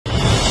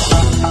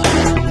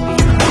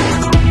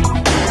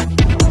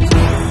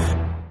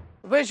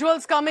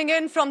Visuals coming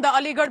in from the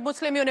Aligarh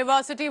Muslim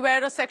University,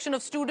 where a section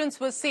of students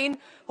was seen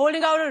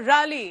holding out a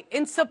rally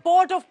in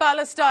support of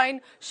Palestine,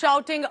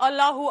 shouting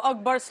Allahu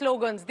Akbar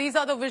slogans. These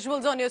are the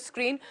visuals on your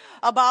screen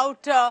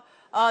about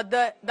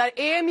the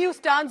AMU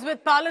stands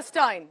with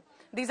Palestine.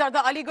 These are the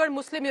Aligarh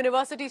Muslim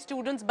University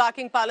students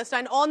backing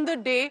Palestine on the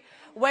day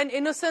when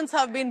innocents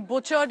have been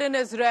butchered in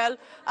Israel,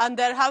 and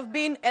there have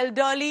been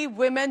elderly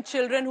women,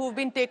 children who have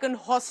been taken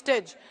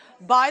hostage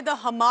by the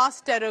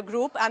Hamas terror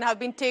group and have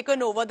been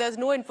taken over. There's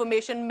no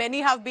information. Many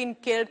have been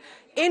killed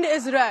in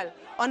Israel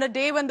on a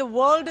day when the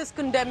world is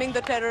condemning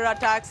the terror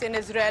attacks in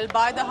Israel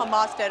by the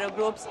Hamas terror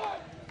groups.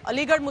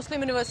 Aligarh Muslim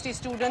University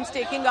students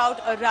taking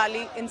out a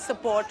rally in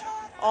support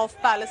of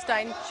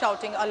Palestine,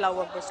 shouting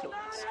Allahu Akbar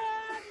slogans.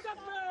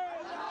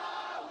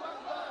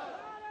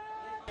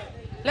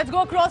 Let's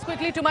go across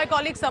quickly to my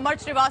colleague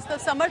Samarth Srivastava.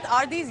 Samarth,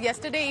 are these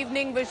yesterday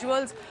evening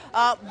visuals?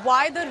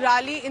 Why the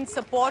rally in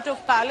support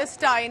of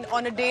Palestine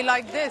on a day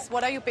like this?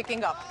 What are you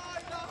picking up?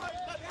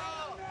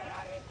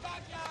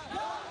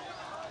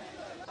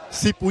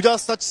 See, Pooja,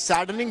 such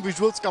saddening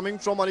visuals coming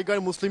from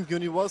Aligarh Muslim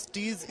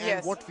universities, and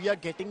Yes. what we are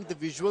getting, the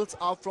visuals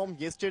are from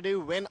yesterday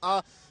when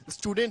a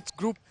students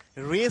group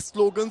raised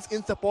slogans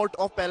in support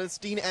of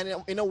Palestine and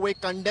in a way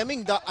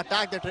condemning the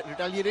attack, the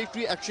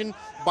retaliatory action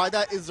by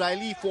the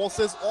Israeli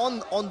forces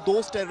on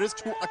those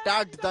terrorists who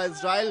attacked the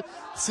Israel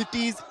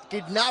cities,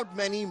 kidnapped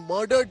many,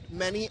 murdered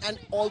many, and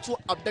also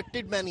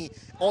abducted many.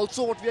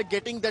 Also, what we are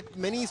getting, that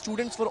many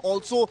students were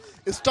also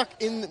stuck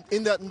in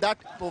that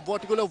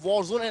particular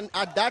war zone, and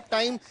at that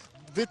time,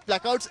 with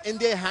placards in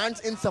their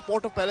hands in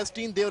support of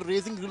Palestine, they are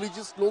raising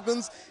religious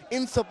slogans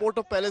in support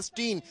of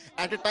Palestine.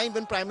 At a time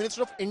when Prime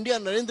Minister of India,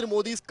 Narendra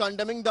Modi, is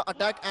condemning the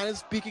attack and is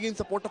speaking in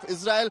support of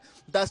Israel,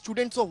 the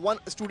students of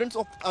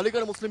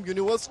Aligarh Muslim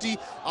University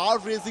are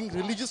raising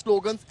religious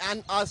slogans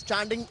and are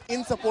standing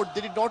in support.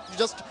 They did not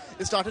just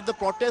started the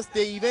protest;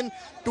 they even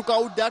took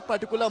out that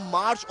particular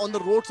march on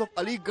the roads of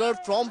Aligarh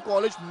from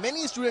college.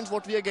 Many students,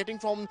 what we are getting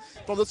from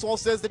the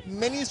sources, that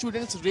many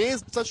students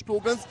raised such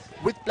slogans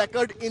with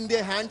placard in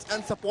their hands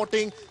and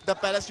supporting the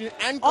Palestinian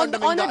and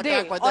condemning the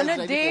attack by the Israeli On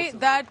a day forces.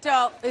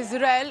 that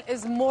Israel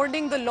is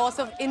mourning the loss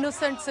of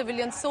innocent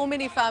civilians, so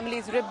many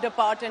families ripped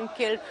apart and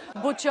killed,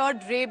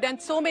 butchered, raped,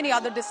 and so many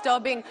other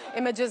disturbing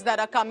images that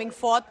are coming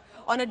forth.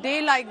 On a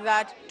day like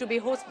that, to be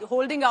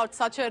holding out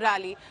such a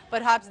rally,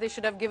 perhaps they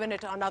should have given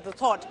it another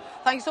thought.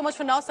 Thank you so much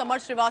for now.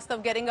 Samarth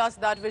Srivastava getting us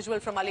that visual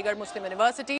from Aligarh Muslim University.